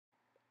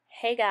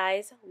Hey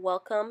guys,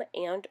 welcome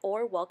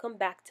or welcome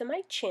back to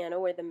my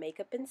channel where the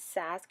makeup and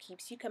sass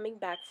keeps you coming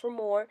back for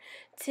more.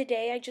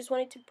 Today I just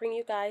wanted to bring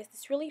you guys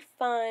this really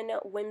fun,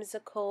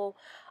 whimsical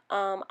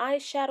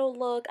eyeshadow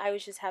look. I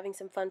was just having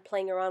some fun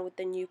playing around with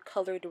the new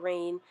Colored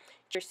Rain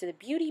Cheers to the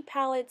Beauty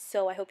palette,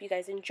 so I hope you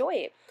guys enjoy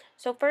it.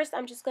 So first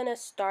I'm just going to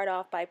start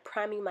off by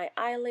priming my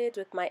eyelids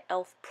with my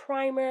e.l.f.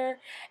 primer,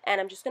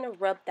 and I'm just going to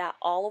rub that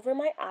all over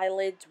my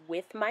eyelids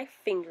with my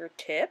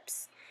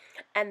fingertips.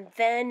 And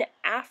then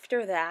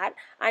after that,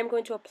 I'm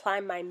going to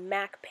apply my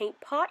MAC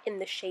paint pot in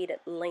the shade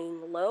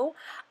Laying Low.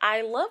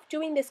 I love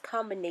doing this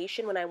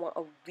combination when I want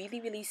a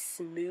really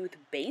smooth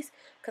base,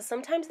 because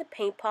sometimes the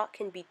paint pot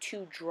can be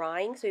too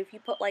drying. So if you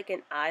put like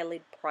an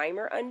eyelid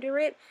primer under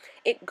it,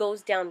 it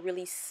goes down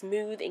really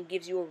smooth and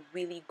gives you a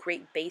really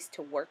great base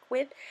to work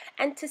with.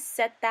 And to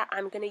set that,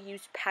 I'm going to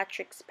use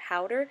Patrick's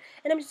powder,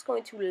 and I'm just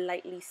going to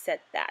lightly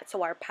set that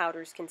so our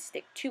powders can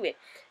stick to it.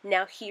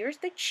 Now here's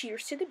the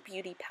Cheers to the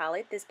Beauty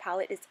palette. This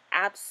palette is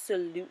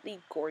absolutely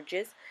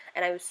gorgeous,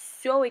 and I was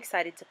so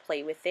excited to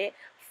play with it.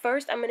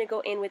 First, I'm going to go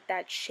in with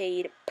that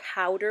shade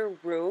Powder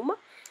Room,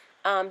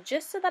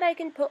 just so that I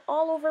can put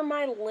all over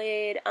my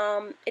lid.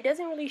 It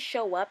doesn't really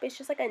show up. It's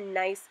just like a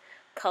nice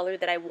color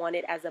that I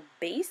wanted as a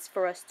base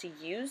for us to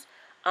use,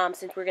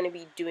 since we're going to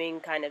be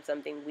doing kind of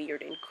something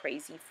weird and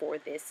crazy for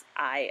this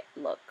eye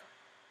look.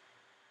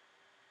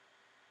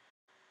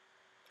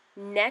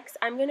 Next,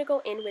 I'm going to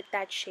go in with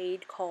that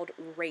shade called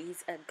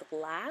Raise a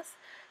Glass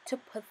to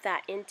put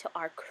that into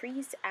our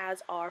crease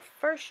as our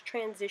first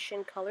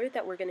transition color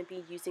that we're going to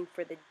be using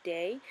for the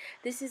day.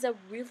 This is a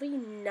really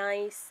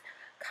nice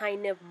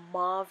kind of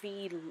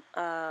mauve-y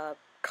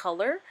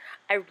color.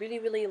 I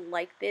really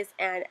like this,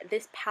 and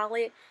this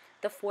palette,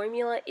 the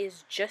formula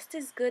is just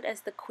as good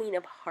as the Queen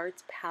of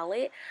Hearts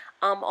palette,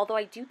 although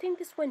I do think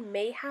this one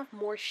may have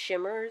more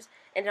shimmers,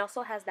 and it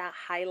also has that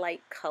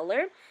highlight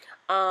color,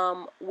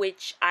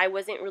 which I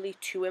wasn't really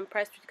too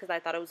impressed with because I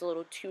thought it was a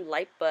little too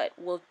light, but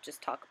we'll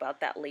just talk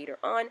about that later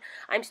on.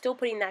 I'm still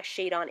putting that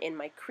shade on in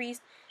my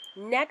crease.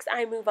 Next,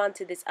 I move on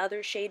to this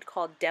other shade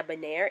called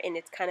Debonair, and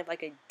it's kind of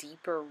like a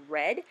deeper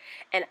red,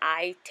 and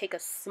I take a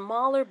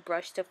smaller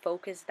brush to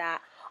focus that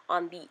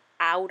on the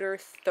outer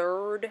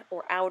third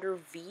or outer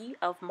V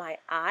of my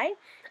eye.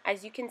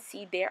 As you can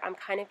see there, I'm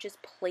kind of just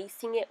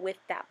placing it with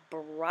that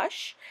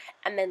brush,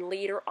 and then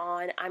later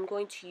on I'm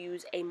going to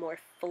use a more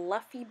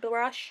fluffy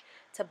brush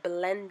to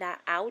blend that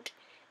out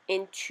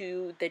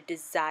into the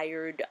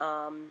desired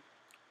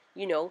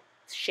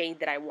shade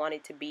that I want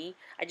it to be.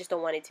 I just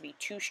don't want it to be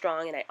too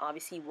strong, and I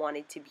obviously want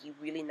it to be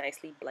really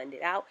nicely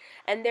blended out.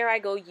 And there I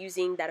go,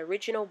 using that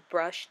original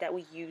brush that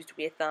we used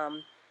with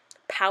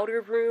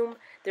Powder Room.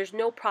 There's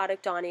no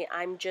product on it.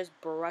 I'm just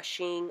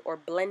brushing or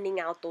blending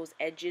out those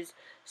edges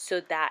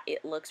so that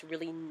it looks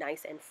really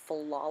nice and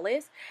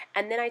flawless.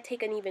 And then I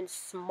take an even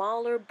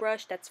smaller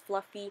brush that's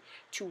fluffy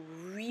to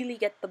really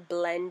get the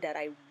blend that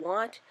I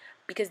want,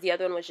 because the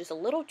other one was just a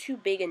little too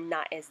big and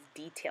not as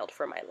detailed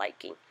for my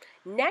liking.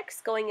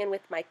 Next, going in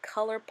with my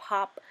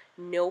ColourPop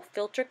No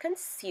Filter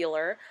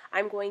Concealer,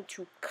 I'm going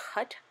to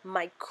cut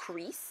my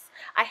crease.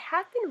 I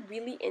have been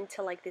really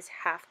into like this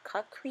half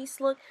cut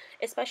crease look,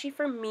 especially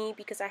for me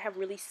because I have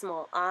really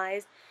small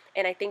eyes,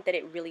 and I think that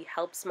it really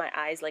helps my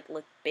eyes like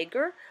look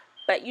bigger.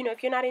 But you know,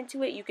 if you're not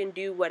into it, you can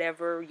do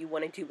whatever you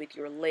want to do with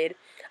your lid.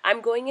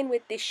 I'm going in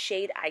with this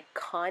shade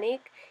Iconic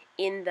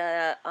in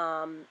the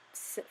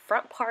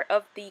front part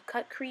of the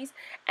cut crease,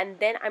 and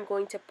then I'm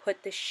going to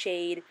put the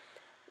shade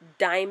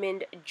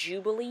Diamond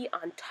Jubilee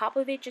on top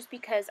of it, just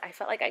because I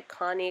felt like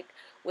Iconic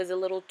was a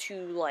little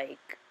too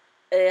like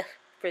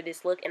for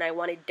this look, and I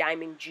wanted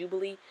Diamond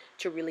Jubilee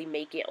to really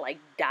make it like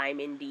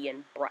diamondy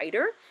and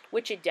brighter,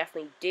 which it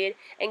definitely did.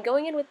 And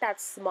going in with that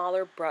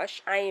smaller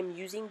brush, I am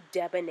using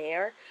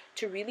Debonair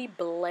to really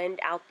blend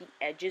out the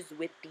edges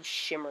with the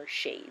shimmer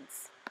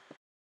shades.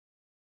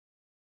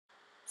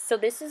 So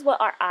this is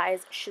what our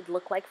eyes should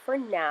look like for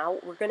now.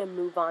 We're going to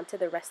move on to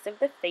the rest of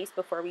the face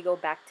before we go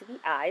back to the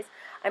eyes.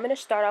 I'm going to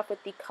start off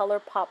with the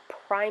ColourPop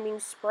Priming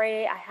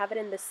Spray. I have it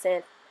in the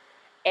scent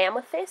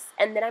Amethyst,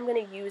 and then I'm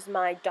going to use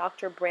my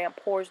Dr. Brandt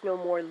Pores No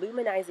More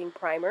Luminizing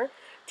Primer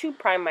to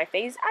prime my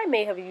face. I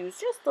may have used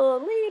just a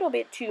little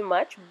bit too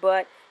much,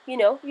 but you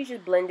know, you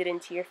just blend it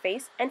into your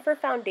face. And for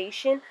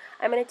foundation,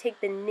 I'm going to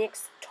take the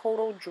NYX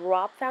Total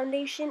Drop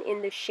Foundation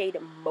in the shade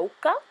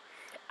Mocha.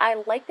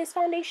 I like this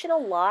foundation a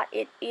lot.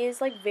 It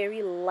is like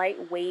very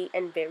lightweight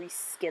and very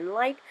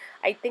skin-like.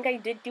 I think I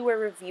did do a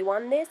review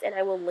on this, and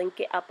I will link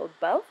it up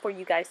above for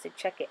you guys to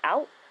check it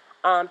out,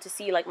 to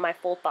see like my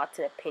full thoughts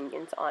and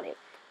opinions on it.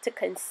 To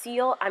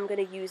conceal, I'm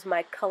going to use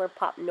my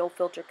ColourPop No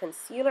Filter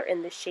Concealer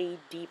in the shade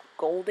Deep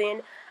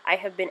Golden. I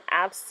have been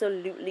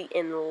absolutely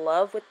in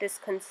love with this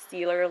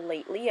concealer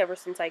lately, ever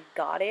since I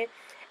got it.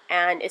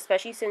 And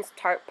especially since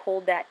Tarte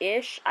pulled that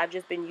ish, I've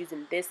just been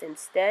using this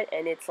instead,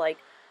 and it's like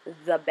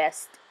the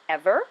best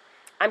ever.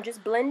 I'm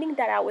just blending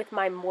that out with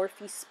my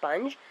Morphe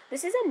sponge.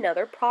 This is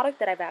another product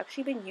that I've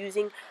actually been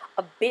using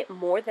a bit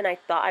more than I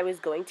thought I was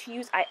going to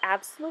use. I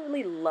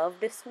absolutely love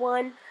this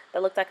one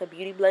that looks like a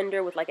beauty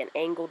blender with like an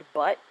angled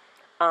butt.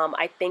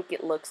 I think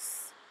it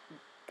works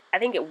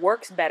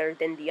better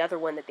than the other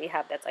one that they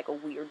have that's like a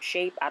weird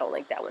shape. I don't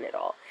like that one at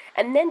all.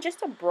 And then just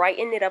to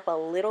brighten it up a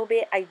little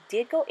bit, I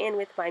did go in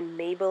with my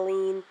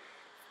Maybelline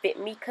Fit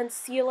Me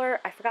concealer.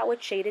 I forgot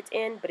what shade it's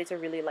in, but it's a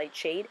really light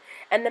shade.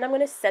 And then I'm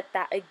going to set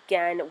that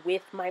again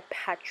with my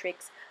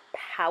Patrick's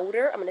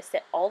powder. I'm going to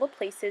set all the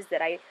places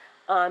that I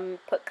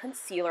put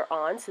concealer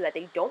on so that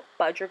they don't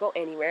budge or go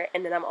anywhere.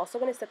 And then I'm also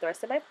going to set the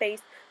rest of my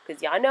face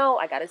because y'all know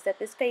I got to set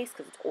this face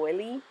because it's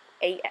oily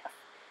AF.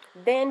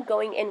 Then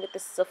going in with the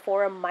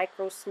Sephora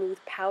Micro Smooth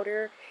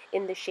Powder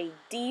in the shade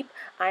Deep,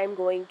 I'm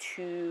going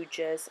to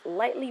just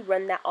lightly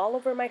run that all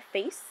over my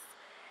face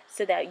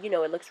so that, you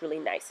know, it looks really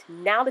nice.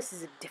 Now this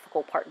is a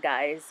difficult part,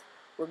 guys.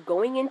 We're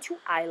going into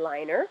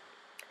eyeliner.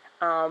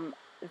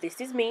 This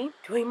is me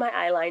doing my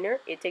eyeliner.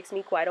 It takes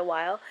me quite a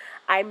while.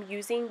 I'm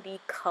using the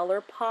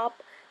ColourPop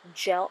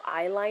gel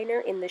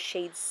eyeliner in the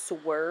shade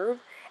Swerve.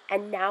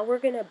 And now we're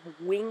going to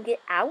wing it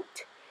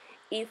out.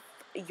 If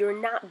you're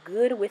not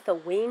good with a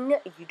wing,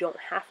 you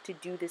don't have to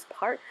do this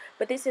part,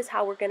 but this is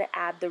how we're going to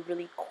add the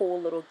really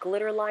cool little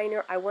glitter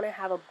liner. I want to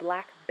have a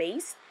black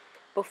base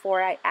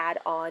before I add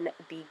on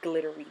the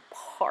glittery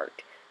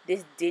part.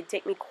 This did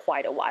take me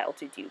quite a while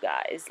to do,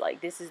 guys. Like,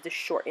 this is the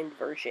shortened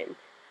version.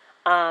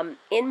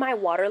 In my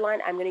waterline,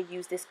 I'm going to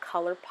use this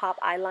ColourPop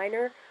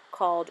eyeliner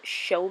called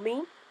Show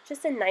Me.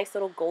 Just a nice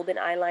little golden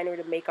eyeliner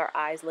to make our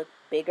eyes look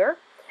bigger.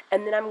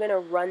 And then I'm going to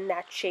run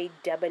that shade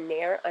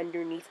Debonair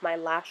underneath my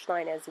lash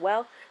line as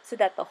well so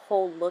that the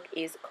whole look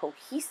is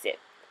cohesive.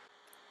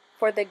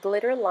 For the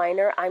glitter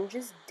liner, I'm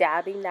just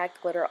dabbing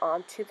that glitter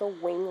onto the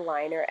wing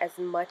liner as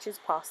much as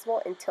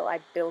possible until I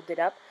build it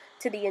up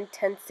to the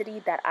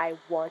intensity that I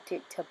want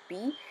it to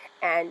be.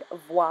 And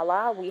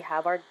voila, we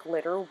have our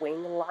glitter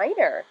wing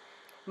liner.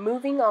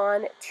 Moving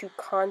on to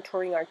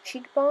contouring our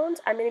cheekbones,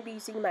 I'm going to be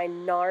using my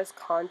NARS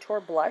Contour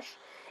Blush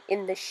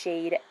in the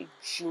shade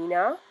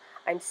Gina.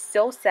 I'm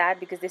so sad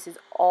because this is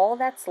all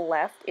that's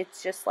left.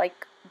 It's just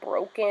like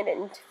broken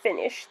and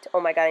finished.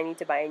 Oh my god, I need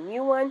to buy a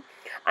new one.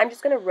 I'm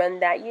just going to run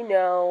that, you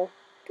know,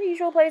 the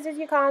usual places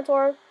you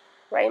contour,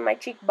 right in my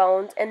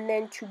cheekbones. And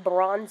then to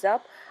bronze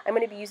up, I'm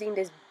going to be using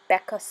this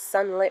Becca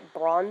Sunlit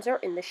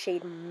Bronzer in the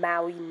shade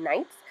Maui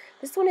Nights.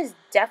 This one is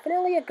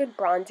definitely a good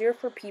bronzer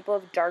for people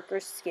of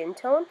darker skin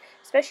tone,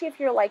 especially if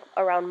you're like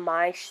around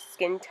my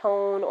skin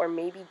tone or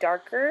maybe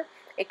darker.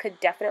 It could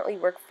definitely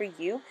work for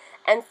you.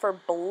 And for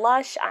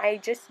blush,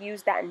 I just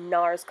used that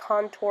NARS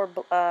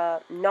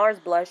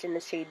NARS blush in the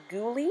shade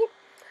Gilly.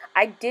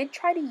 I did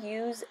try to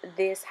use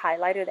this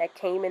highlighter that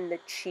came in the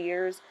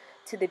Cheers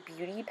to the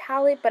Beauty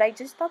palette, but I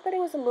just thought that it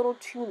was a little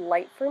too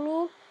light for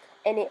me,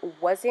 and it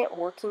wasn't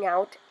working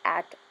out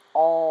at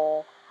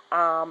all.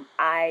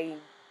 I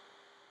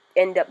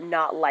end up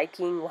not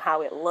liking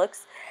how it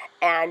looks,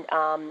 and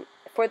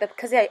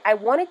because I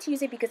wanted to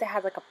use it because it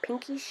has like a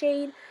pinky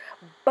shade,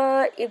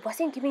 but it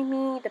wasn't giving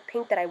me the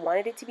pink that I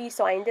wanted it to be,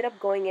 so I ended up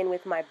going in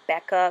with my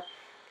Becca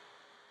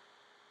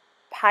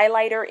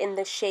highlighter in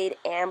the shade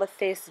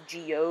Amethyst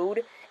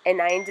Geode,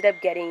 and I ended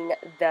up getting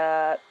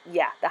the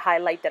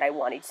highlight that I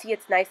wanted. See,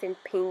 it's nice and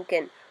pink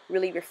and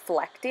really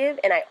reflective,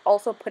 and I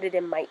also put it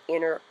in my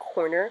inner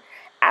corner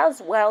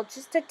as well,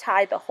 just to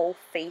tie the whole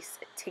face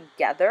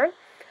together.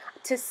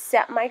 To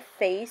set my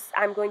face,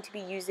 I'm going to be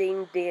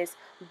using this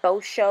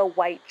Boscia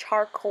White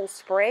Charcoal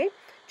Spray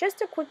just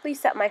to quickly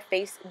set my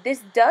face.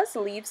 This does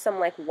leave some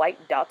like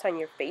white dots on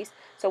your face,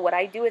 so what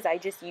I do is I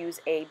just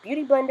use a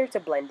beauty blender to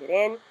blend it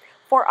in.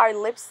 For our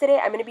lips today,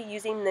 I'm going to be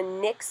using the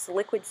NYX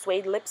Liquid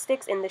Suede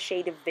lipsticks in the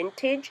shade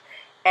Vintage,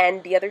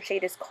 and the other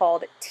shade is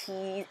called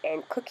Tea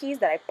and Cookies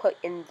that I put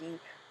in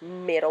the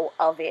middle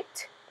of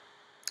it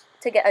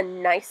to get a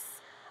nice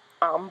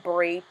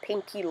ombre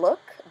pinky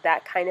look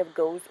that kind of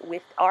goes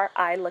with our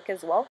eye look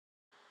as well.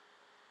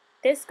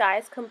 This,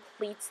 guys,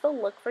 completes the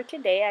look for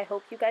today. I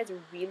hope you guys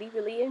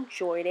really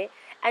enjoyed it.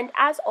 And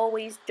as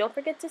always, don't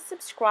forget to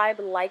subscribe,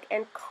 like,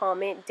 and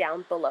comment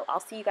down below. I'll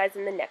see you guys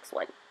in the next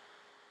one.